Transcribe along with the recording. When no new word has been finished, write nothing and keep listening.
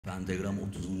Pentagram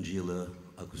 30. yılı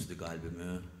akustik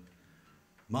albümü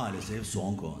maalesef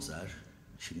son konser.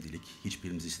 Şimdilik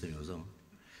hiçbirimiz istemiyoruz ama.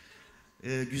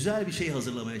 Güzel bir şey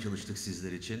hazırlamaya çalıştık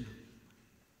sizler için.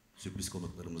 Sürpriz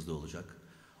konuklarımız da olacak.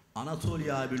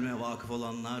 Anatolia albümüne vakıf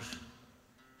olanlar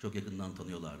çok yakından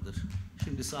tanıyorlardır.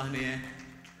 Şimdi sahneye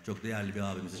çok değerli bir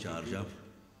abimizi çağıracağım.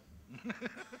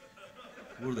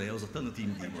 Burada ya,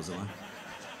 tanıtayım diyeyim o zaman.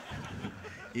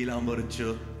 İlhan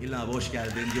Barutçu. İlhan abi hoş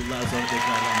geldin. Yıllar sonra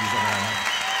tekrardan bize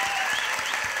beraber.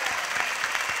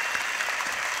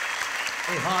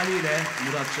 Haliyle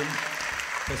Murat'cığım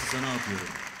pası sana atıyorum.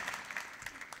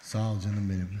 Sağ ol canım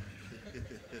benim.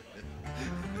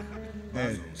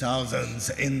 Evet, thousands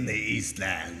in the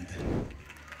Eastland.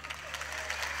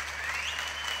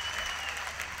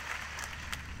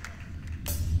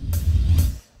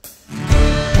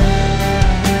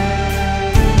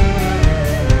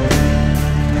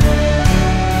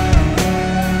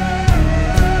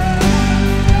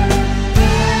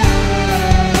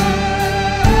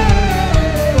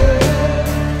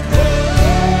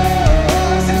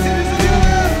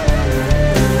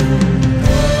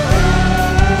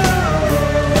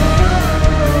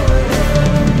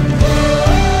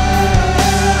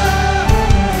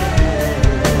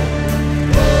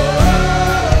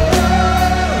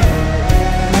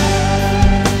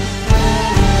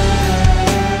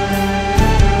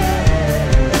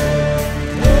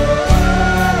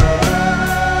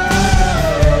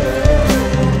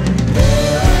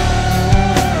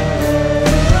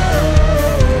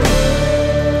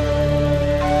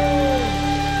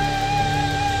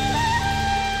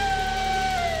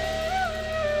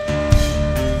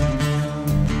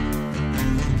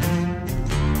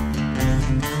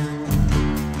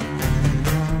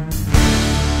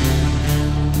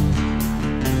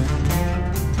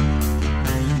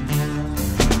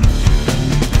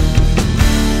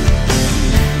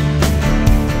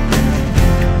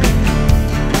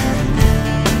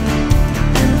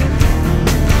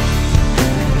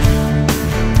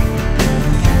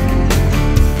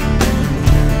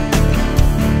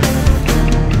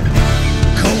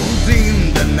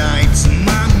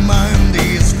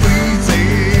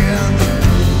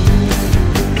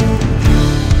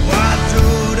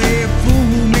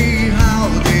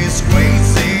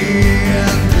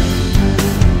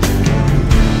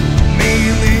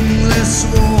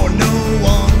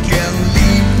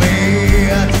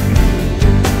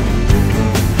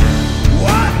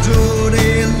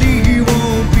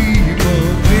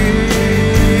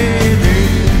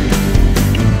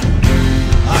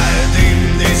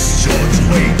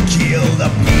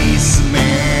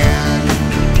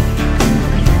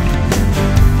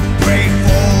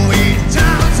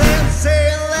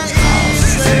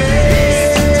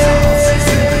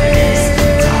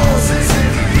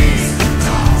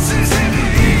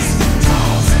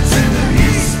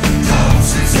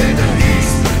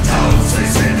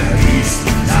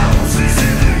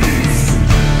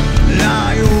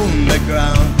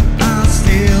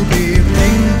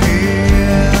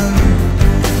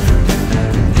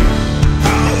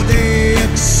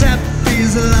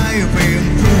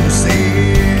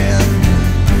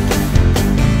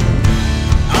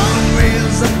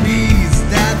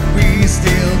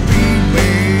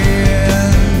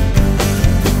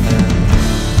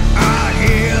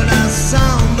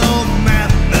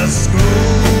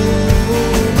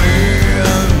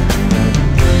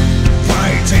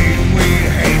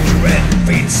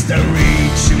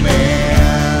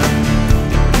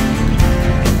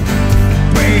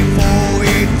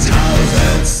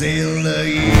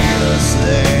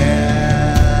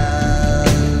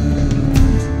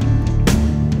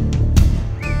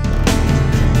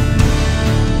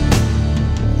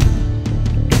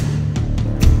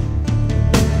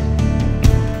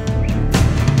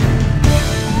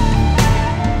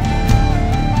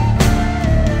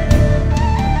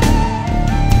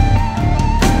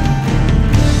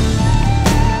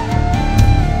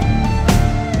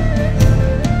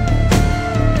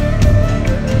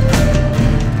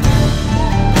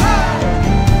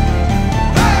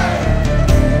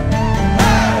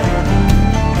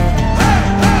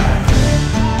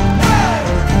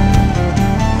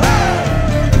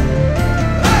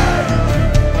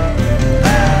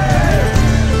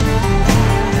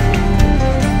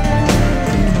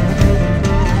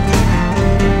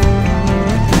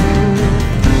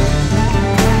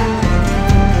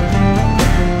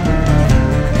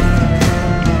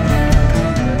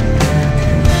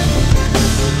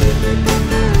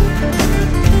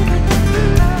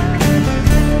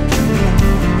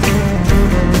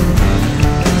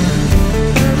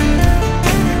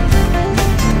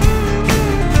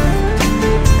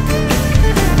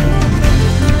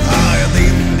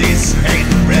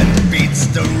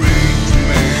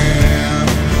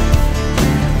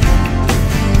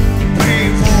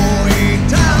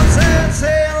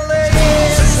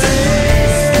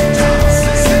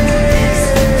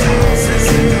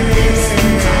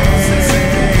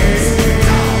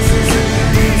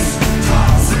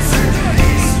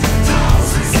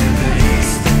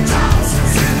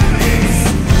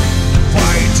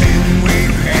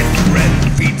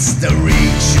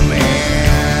 reach your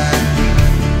hand.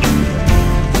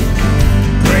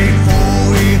 Pray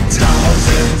for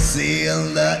 8,000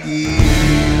 in the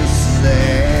Eastland.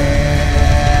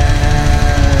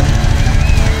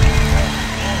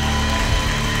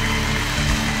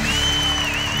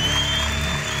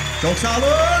 Çok sağ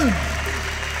olun.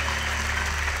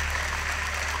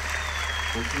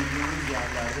 Oturduğunuz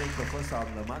yerlerde kafa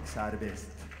sallamak serbest.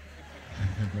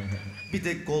 Bir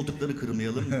tek koltukları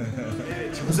kırmayalım.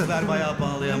 Evet. Bu sefer bayağı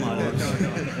pahalıya mal oldu.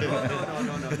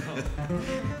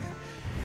 No.